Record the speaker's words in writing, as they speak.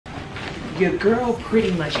Your girl pretty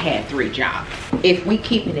much had 3 jobs. If we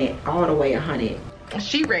keeping it all the way 100.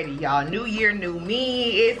 She ready, y'all. New year, new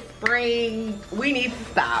me. It's spring. We need to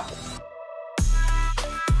stop.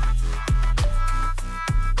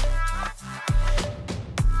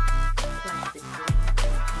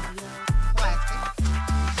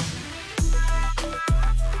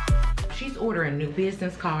 She's ordering new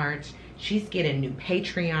business cards. She's getting new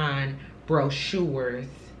Patreon brochures.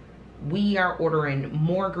 We are ordering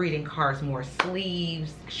more greeting cards, more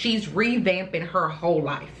sleeves. She's revamping her whole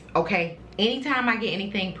life, okay? Anytime I get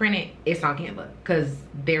anything printed, it's on Canva, because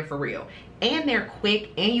they're for real. And they're quick,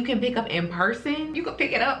 and you can pick up in person. You can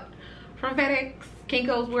pick it up from FedEx,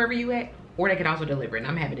 Kinko's, wherever you at, or they can also deliver it. And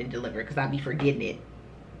I'm having it delivered because I be forgetting it.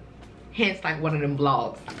 Hence, like one of them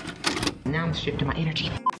vlogs. Now I'm shifting my energy.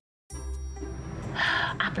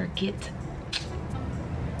 I forget.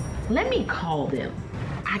 Let me call them.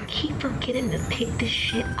 I keep forgetting to pick this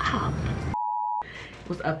shit up. It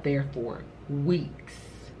was up there for weeks.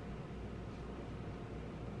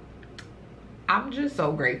 I'm just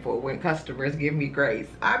so grateful when customers give me grace.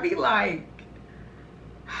 I be like,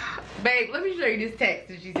 babe, let me show you this text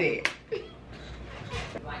that she said.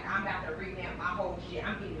 Like, I'm about to revamp my whole shit.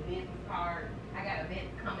 I'm getting a business card. I got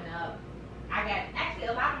events coming up. I got, actually,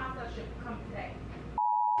 a lot of my stuff should come today.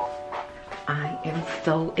 I am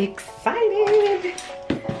so excited.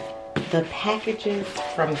 The packages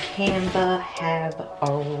from Canva have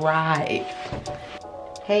arrived.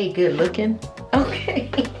 Hey, good looking. Okay.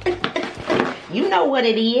 You know what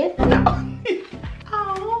it is. No.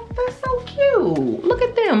 Oh, that's so cute. Look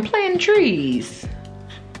at them planting trees.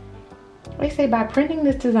 They say by printing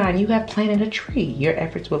this design, you have planted a tree. Your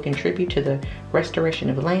efforts will contribute to the restoration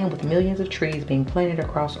of land with millions of trees being planted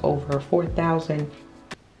across over 4,000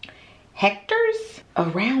 hectares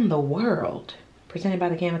around the world. Presented by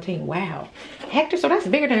the Canva team. Wow. Hectare, so that's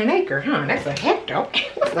bigger than an acre, huh? That's a hectare. Okay.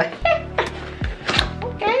 What's a hectare?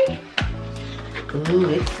 Okay. Ooh,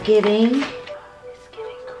 it's giving. It's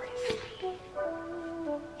giving crispy.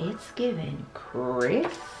 It's giving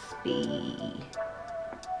crispy.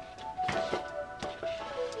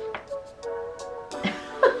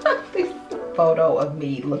 This photo of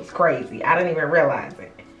me looks crazy. I didn't even realize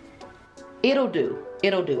it. It'll do.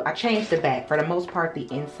 It'll do. I changed the back. For the most part,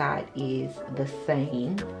 the inside is the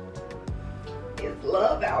same. It's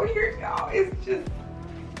love out here, y'all.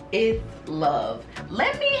 It's love.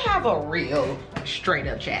 Let me have a real straight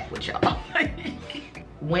up chat with y'all.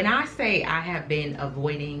 When I say I have been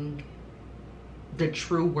avoiding the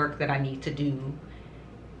true work that I need to do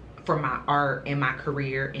for my art and my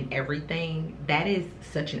career and everything, that is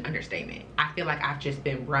such an understatement. I feel like I've just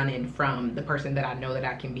been running from the person that I know that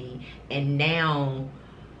I can be, and now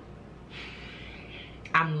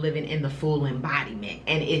I'm living in the full embodiment,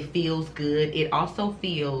 and it feels good. It also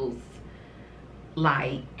feels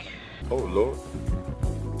like, oh Lord,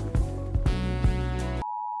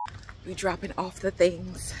 we dropping off the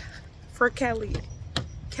things for Kelly.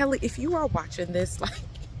 Kelly, if you are watching this, like,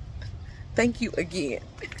 thank you again.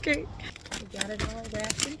 Okay. We got it all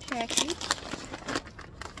wrapped and packaged.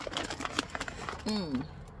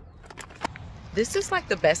 This is like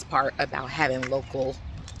the best part about having local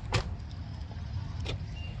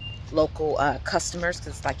customers,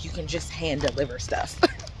 because it's like you can just hand deliver stuff.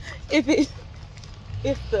 if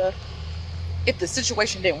the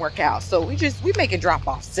situation didn't work out. So we making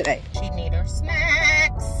drop-offs today. She need her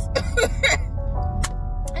snacks.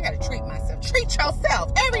 I gotta treat myself. Treat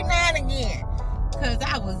yourself every now and again. Because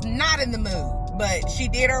I was not in the mood. But she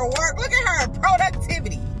did her work. Look at her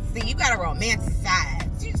productivity. See, you gotta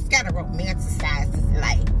romanticize. You just gotta romanticize this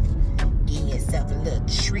life. Give yourself a little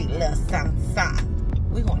treat, a little something.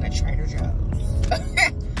 We going to Trader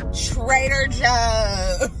Joe's. Trader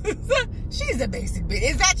Joe's. She's a basic bitch.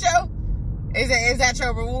 Is that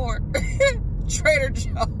your reward? Trader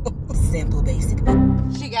Joe's. Simple basic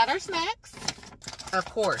bitch. She got her snacks. Of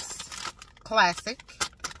course. Classic.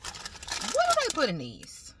 What do they put in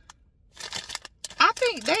these? I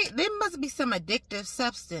think there must be some addictive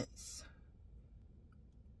substance.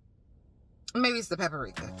 Maybe it's the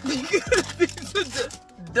paprika. These are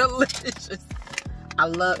delicious. I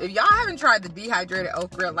love, if y'all haven't tried the dehydrated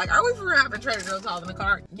okra, like, are we for real having Trader Joe's all in the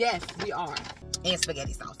cart? Yes, we are. And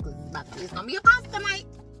spaghetti sauce, because it's gonna be a pasta night.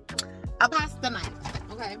 A pasta night,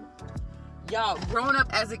 okay? Y'all, growing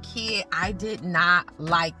up as a kid, I did not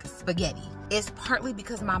like spaghetti. It's partly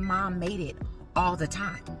because my mom made it all the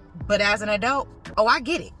time. But as an adult, oh, I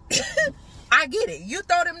get it. I get it. You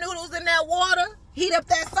throw them noodles in that water, heat up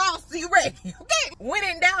that sauce, so you ready, okay? When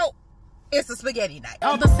in doubt, it's a spaghetti night.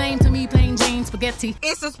 All the same to me, plain Jane spaghetti.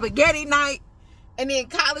 It's a spaghetti night. And then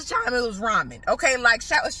college time, it was ramen. Okay, like,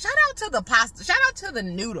 shout out to the pasta. Shout out to the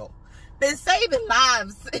noodle. Been saving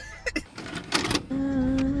lives.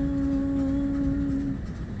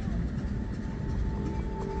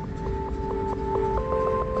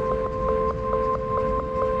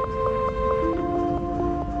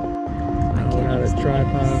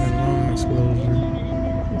 Tripod and long explosion.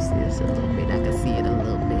 You see this a little bit. I can see it a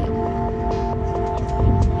little bit.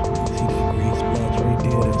 See that green splotch right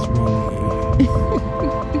there? That's running.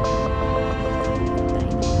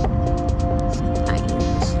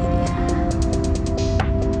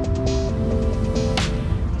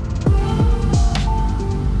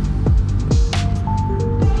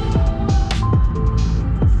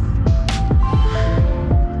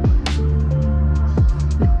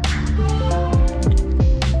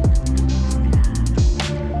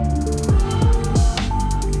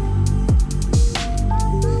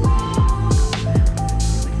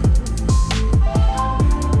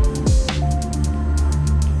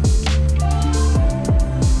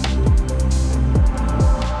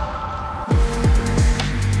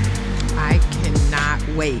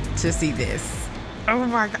 Wait to see this. Oh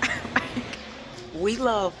my God. We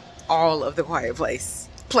love all of the quiet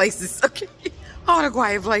places. Okay. All the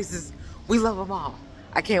quiet places. We love them all.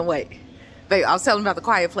 I can't wait. Babe, I was telling about the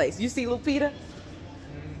quiet place. You see Lupita?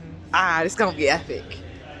 Ah, it's gonna be epic.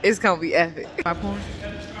 It's gonna be epic. My porn?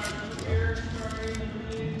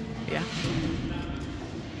 Yeah.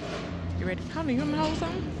 You ready? Honey, you want me to hold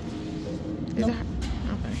something? Is it? Okay.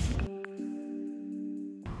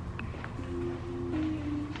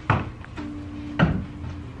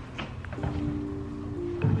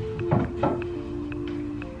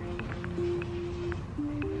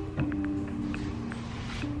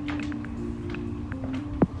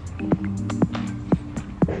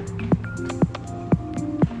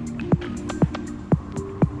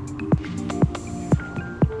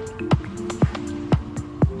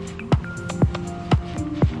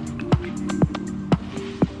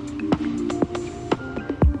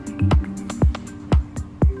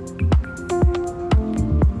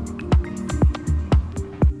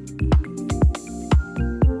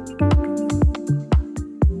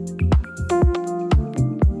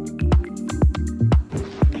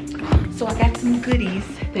 So I got some goodies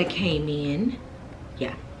that came in.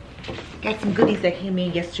 Yeah. Got some goodies that came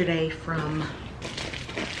in yesterday from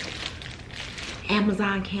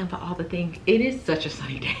Amazon, Canva, all the things. It is such a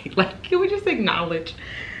sunny day. Like, can we just acknowledge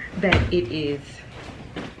that it is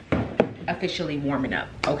officially warming up?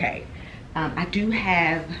 Okay. I do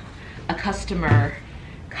have a customer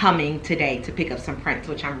coming today to pick up some prints,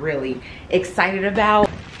 which I'm really excited about.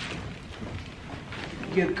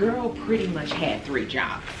 Your girl pretty much had 3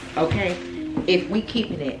 jobs, okay? If we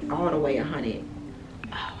keeping it all the way 100.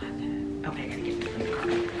 Oh my God. Okay, I gotta get this in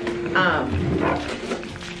the car.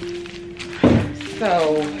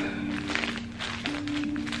 So,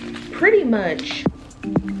 pretty much,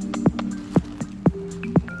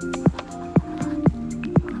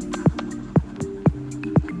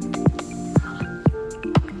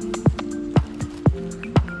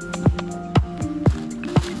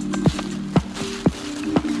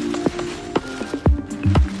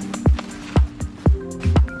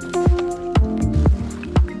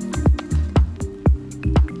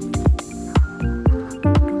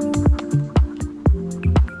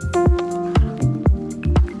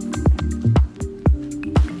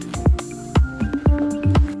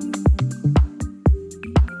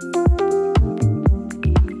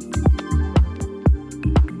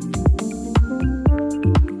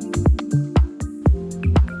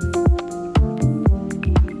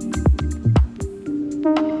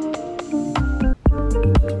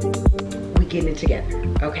 getting it together.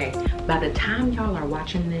 Okay, by the time y'all are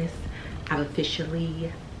watching this, I've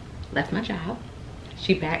officially left my job.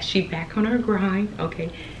 She back on her grind.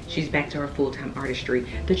 Okay, she's back to her full-time artistry.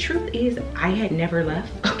 The truth is, I had never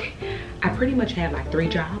left. Okay, I pretty much had like 3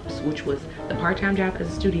 jobs, which was the part-time job as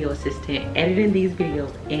a studio assistant, editing these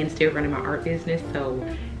videos, and still running my art business. So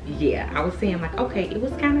yeah, I was saying like, okay, it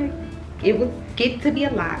was getting to be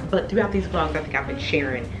a lot, but throughout these vlogs, I think I've been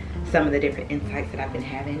sharing some of the different insights that I've been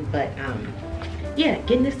having. But yeah,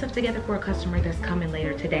 getting this stuff together for a customer that's coming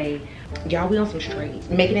later today. Y'all, we on some straight,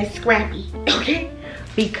 making it scrappy, okay?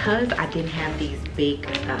 Because I didn't have these big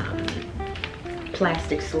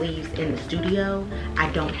plastic sleeves in the studio, I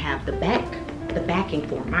don't have the backing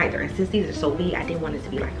for them either. And since these are so big, I didn't want it to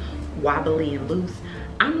be like wobbly and loose.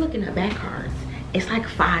 I'm looking at back cards. It's like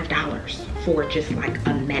 $5 for just like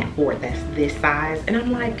a matte board that's this size. And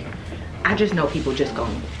I'm like, I just know people just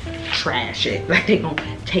gonna trash it. Like, they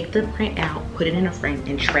gonna take the print out, put it in a frame,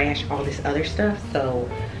 and trash all this other stuff. So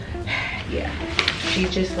yeah, She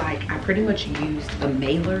just like, I pretty much used a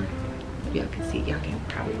mailer. Y'all can see, y'all can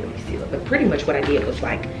probably really see it, but pretty much what I did was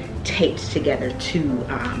like taped together 2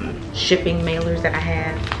 shipping mailers that I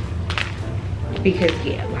have. Because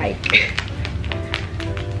yeah, like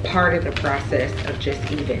part of the process of just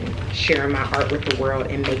even sharing my art with the world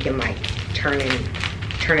and making like turn it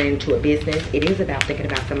into a business, it is about thinking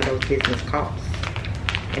about some of those business costs.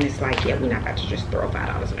 And it's like, yeah, we're not about to just throw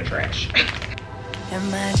 $5 in the trash.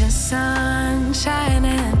 Imagine sun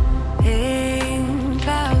shining, pink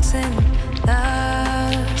clouds in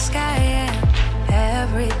the sky, and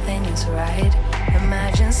everything is right.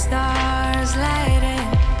 Imagine stars lighting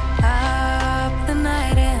up the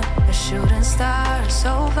night, and a shooting star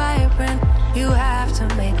so vibrant. You have to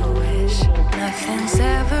make a wish. Nothing's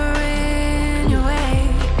ever in your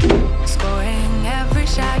way. Scoring every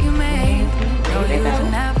shot you make. No,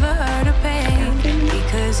 you've never heard of pain,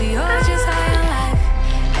 because you're just high on life.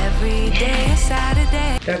 Every day is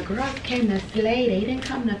Saturday. The girls came to slay, they didn't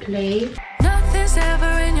come to play. Nothing's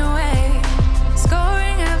ever in your way.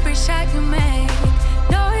 Scoring every shot you make.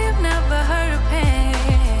 No, you've never heard of pain,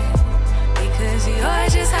 because you're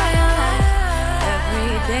just high on life.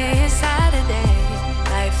 Every day is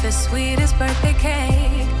Saturday. Life is sweet as birthday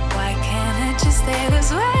cake. Why can't it just stay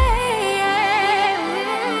this way?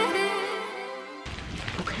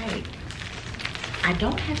 Okay, I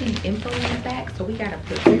don't have any info in the back, so we gotta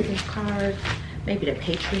put business cards, maybe the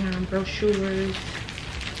Patreon brochures.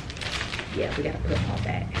 Yeah, we gotta put all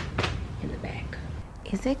that in the back.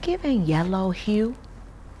 Is it giving yellow hue?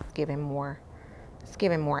 It's giving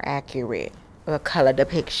more accurate color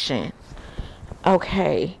depiction.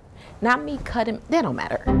 Okay, not me cutting, that don't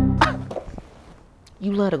matter.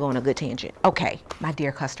 You love to go on a good tangent. Okay, my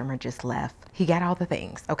dear customer just left. He got all the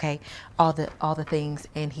things, okay? All the things,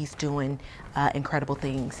 and he's doing incredible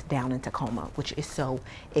things down in Tacoma, which is so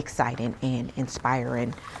exciting and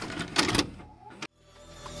inspiring.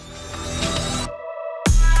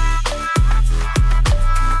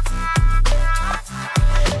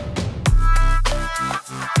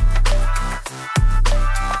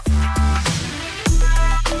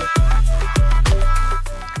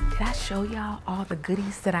 Show y'all all the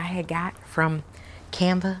goodies that I had got from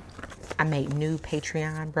Canva. I made new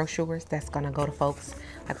Patreon brochures that's gonna go to folks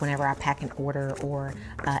like whenever I pack an order or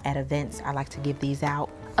at events. I like to give these out.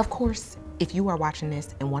 Of course, if you are watching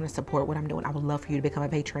this and want to support what I'm doing, I would love for you to become a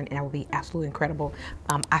patron, and that would be absolutely incredible.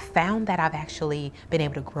 I found that I've actually been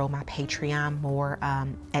able to grow my Patreon more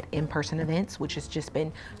at in-person events, which has just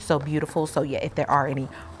been so beautiful. So yeah, if there are any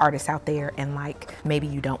artists out there and like maybe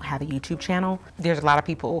you don't have a YouTube channel, there's a lot of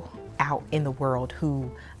people out in the world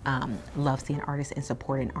who love seeing artists and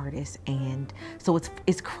supporting artists, and so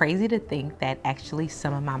it's crazy to think that actually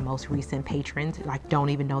some of my most recent patrons like don't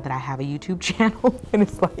even know that I have a YouTube channel. And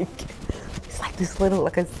it's like this little,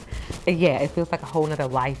 like, yeah, it feels like a whole nother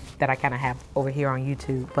life that I kind of have over here on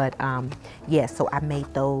YouTube. But yeah, so I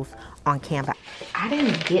made those on Canva. I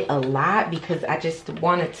didn't get a lot because I just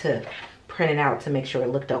wanted to print it out to make sure it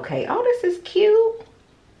looked okay. Oh, this is cute.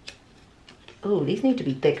 Ooh, these need to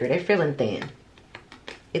be thicker. They're feeling thin.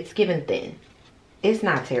 It's giving thin. It's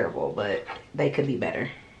not terrible, but they could be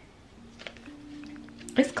better.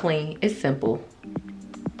 It's clean. It's simple.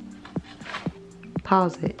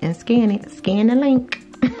 Pause it and scan it. Scan the link.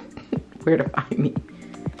 Where to find me.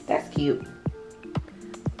 That's cute.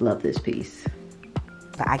 Love this piece.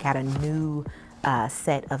 I got a new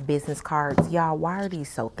set of business cards. Y'all, why are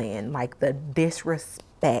these so thin? Like the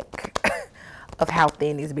disrespect of how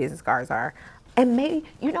thin these business cards are. And maybe,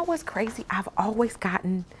 you know what's crazy? I've always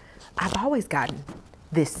gotten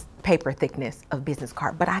this paper thickness of business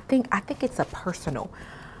card, but I think it's a personal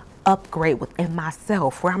upgrade within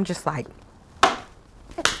myself where I'm just like,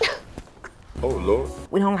 oh Lord,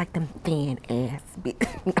 we don't like them thin ass.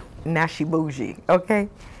 Now she bougie, okay?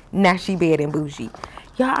 Now she bad and bougie.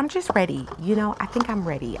 Y'all, I'm just ready. You know, I think I'm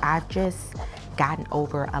ready. I've just gotten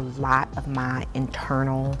over a lot of my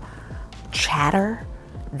internal chatter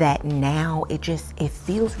that now it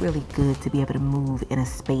feels really good to be able to move in a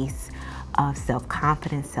space of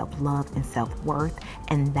self-confidence, self-love, and self-worth.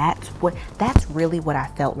 And that's really what I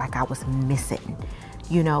felt like I was missing.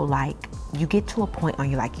 You know, like you get to a point on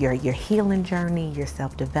your healing journey, your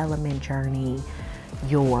self-development journey,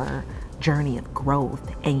 your journey of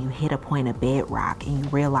growth, and you hit a point of bedrock and you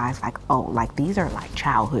realize like, oh, like these are like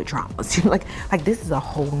childhood traumas. like this is a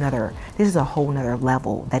whole nother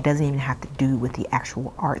level that doesn't even have to do with the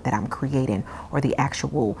actual art that I'm creating or the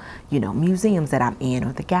actual, you know, museums that I'm in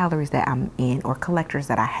or the galleries that I'm in or collectors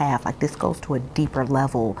that I have. Like this goes to a deeper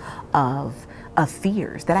level of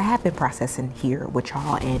fears that I have been processing here with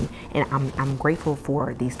y'all, and I'm grateful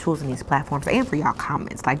for these tools and these platforms, and for y'all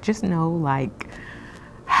comments. Like, just know, like,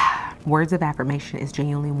 words of affirmation is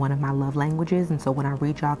genuinely one of my love languages, and so when I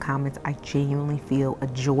read y'all comments, I genuinely feel a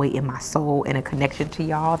joy in my soul and a connection to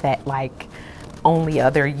y'all that, like, only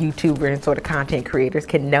other YouTubers and sort of content creators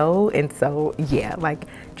can know. And so yeah, like,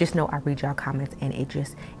 just know I read y'all comments, and it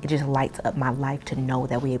just lights up my life to know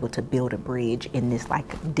that we're able to build a bridge in this,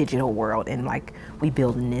 like, digital world, and, like, we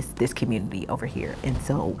building this community over here. And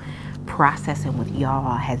so processing with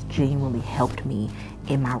y'all has genuinely helped me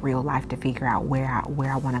in my real life to figure out where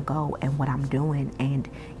I want to go and what I'm doing. And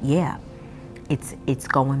yeah, it's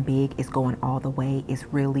going big, it's going all the way. It's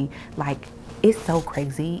really, like, it's so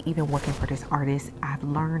crazy. Even working for this artist, I've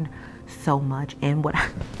learned so much. And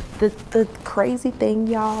the crazy thing,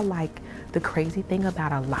 y'all, like, the crazy thing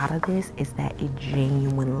about a lot of this is that it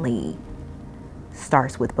genuinely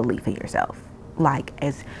starts with belief in yourself. Like,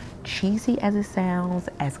 as cheesy as it sounds,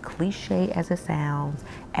 as cliche as it sounds,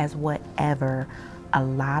 as whatever, a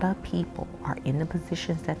lot of people are in the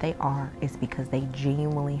positions that they are is because they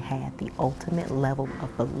genuinely had the ultimate level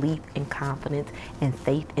of belief and confidence and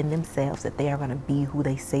faith in themselves that they are going to be who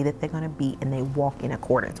they say that they're going to be, and they walk in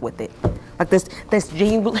accordance with it. Like, that's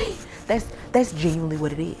genuinely that's genuinely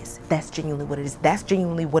what it is. That's genuinely what it is. That's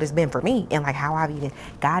genuinely what it's been for me, and, like, how I've even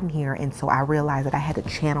gotten here. And so I realized that I had to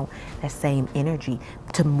channel that same energy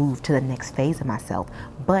to move to the next phase of myself.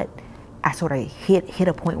 But I sort of hit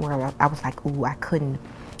a point where I was like, ooh, I can't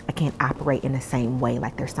operate in the same way.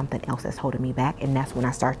 Like, there's something else that's holding me back. And that's when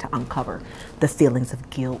I start to uncover the feelings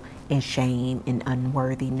of guilt and shame and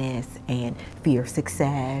unworthiness and fear of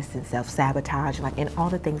success and self-sabotage, like, and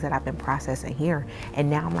all the things that I've been processing here.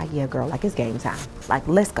 And now I'm like, yeah, girl, like, it's game time. Like,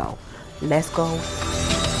 let's go. Let's go.